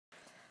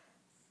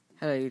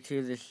Hello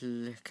YouTube, this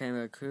is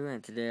Camera Crew,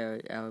 and today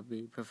I will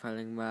be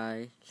profiling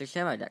my 6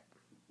 Samurai deck.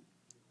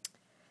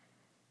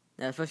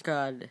 Now the first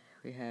card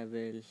we have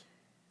is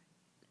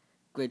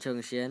Great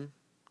Chogan Shin.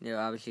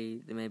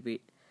 Obviously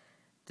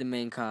the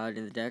main card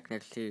in the deck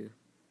next to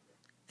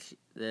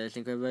the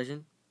synchro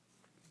version.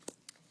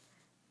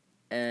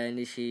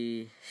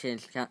 Nishi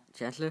Shin's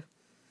Chancellor.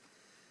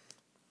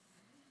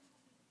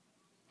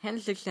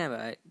 Hand 6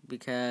 Samurai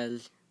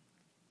because,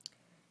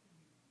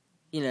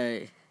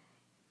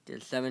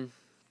 there's 7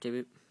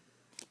 tribute.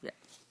 Yeah.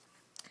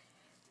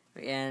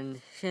 And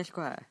Shin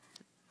Squire.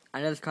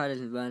 I know this card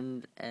isn't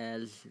run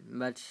as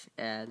much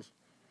as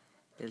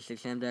the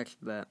 6 Sam decks,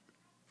 but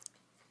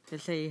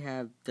let's say you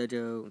have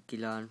Dojo,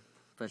 Gilon,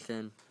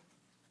 person.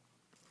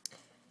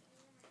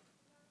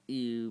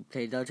 You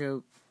play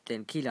Dojo,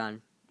 then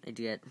Kilon, and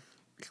you get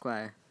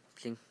Squire,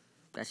 Sing,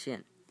 that's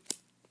Shin.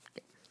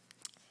 Okay.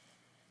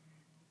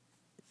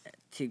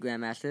 2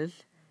 Grandmasters.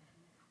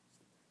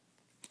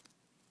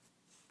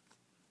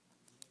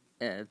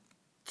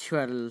 2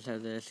 others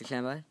of the 6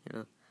 Samurai,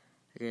 like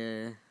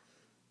a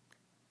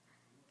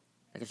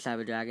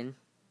Cyber Dragon.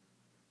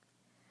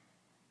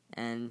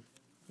 And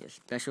your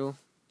special,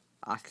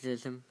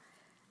 Ostracism,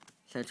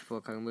 Search for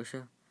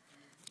Kagemusha.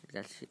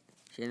 That's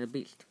Shin the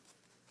Beast.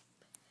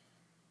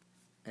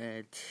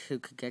 2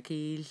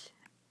 Kagekis.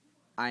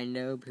 I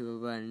know people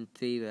run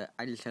 3, but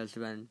I just chose to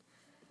run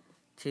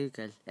 2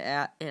 because it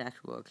actually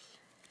works.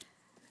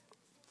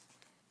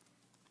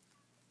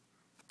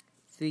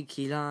 3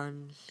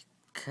 Kilons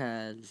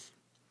because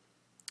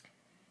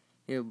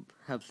it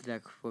helps the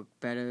deck work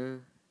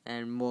better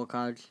and more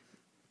cards.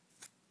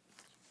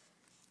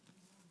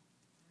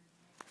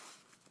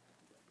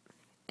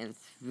 And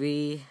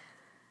 3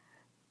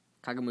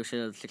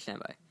 Kagemusha of 6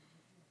 Samurai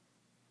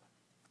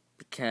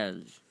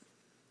because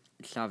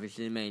it's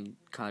obviously the main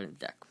card in the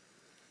deck.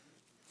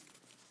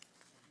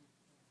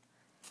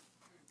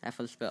 That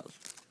for the spells.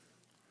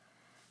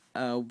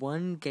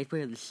 1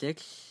 Gateway of the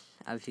 6,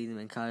 obviously the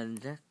main card in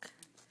the deck.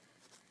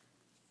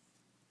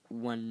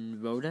 1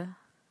 Rhoda,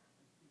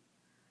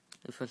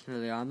 the first one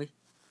of the army.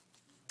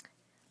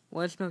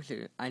 1 Smoke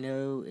Signal. I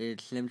know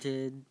it's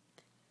limited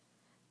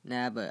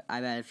now, but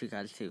I've added a few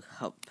cards to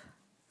help.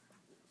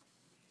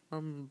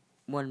 1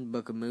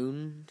 Book of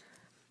Moon,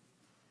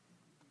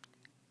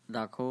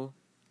 Dark Hole,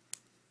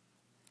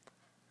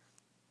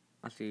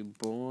 obviously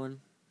Born,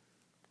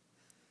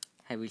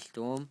 Heavy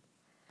Storm,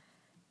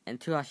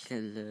 and 2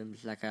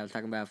 Ostracisms like I was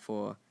talking about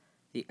for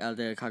the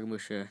other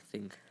Kagemusha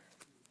thing.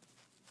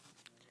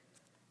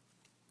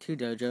 2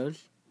 Dojos,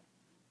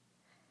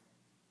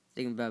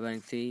 thinking about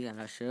running 3, I'm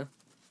not sure,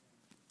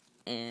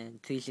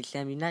 and 3 6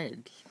 Sam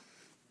United.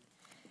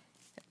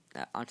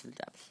 Now onto the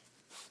depths.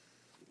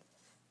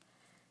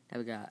 Now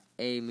we got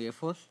a Mirror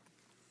Force,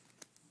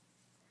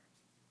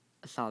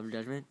 a Solemn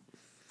Judgment,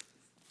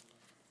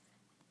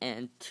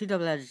 and 2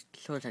 double-edged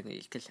sword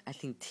techniques, because I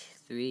think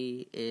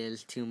 3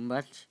 is too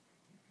much,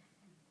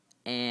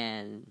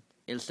 and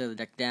it'll slow the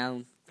deck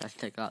down, plus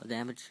take a lot of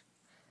damage.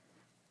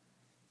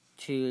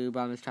 2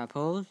 Bottomless Trap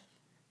Holes,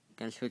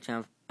 gonna switch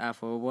out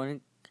for a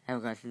warning,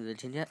 haven't got into the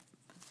chin yet.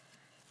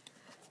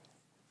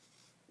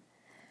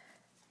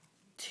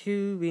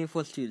 2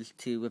 Reinforced Tools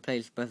to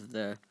replace both of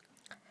the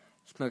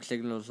smoke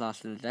signals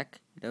lost in the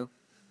deck,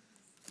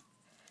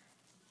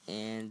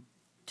 and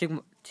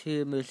 2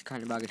 Moose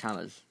kind of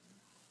Bagatamas.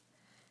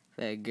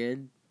 Very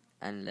good,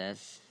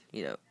 unless,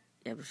 you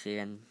have a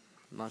Shiran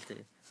monster.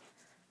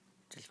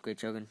 Just Great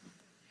Chogan.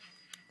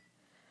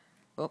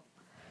 Well,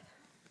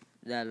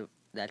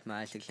 that's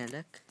my 6 Sam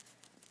deck,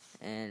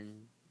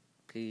 and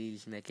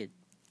please make it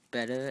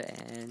better,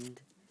 and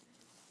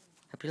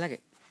hope you like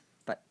it.